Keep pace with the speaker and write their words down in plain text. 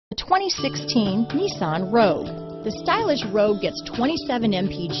2016 Nissan Rogue. The stylish Rogue gets 27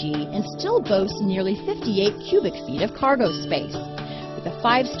 mpg and still boasts nearly 58 cubic feet of cargo space. With a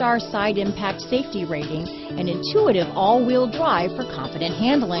 5-star side impact safety rating and intuitive all-wheel drive for confident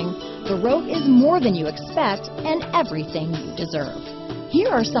handling, the Rogue is more than you expect and everything you deserve. Here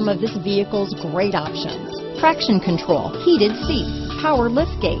are some of this vehicle's great options: traction control, heated seats, power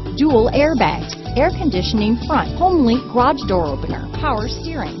liftgate, dual airbags, air conditioning front, HomeLink garage door opener, power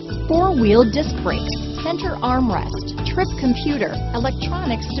steering, 4-wheel disc brakes, center armrest, trip computer,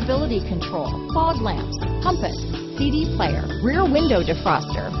 electronic stability control, fog lamps, compass, CD player, rear window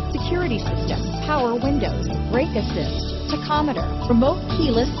defroster, security system, power windows, brake assist, tachometer, remote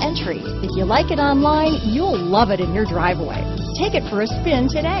keyless entry. If you like it online, you'll love it in your driveway. Take it for a spin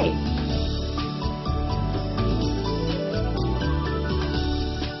today.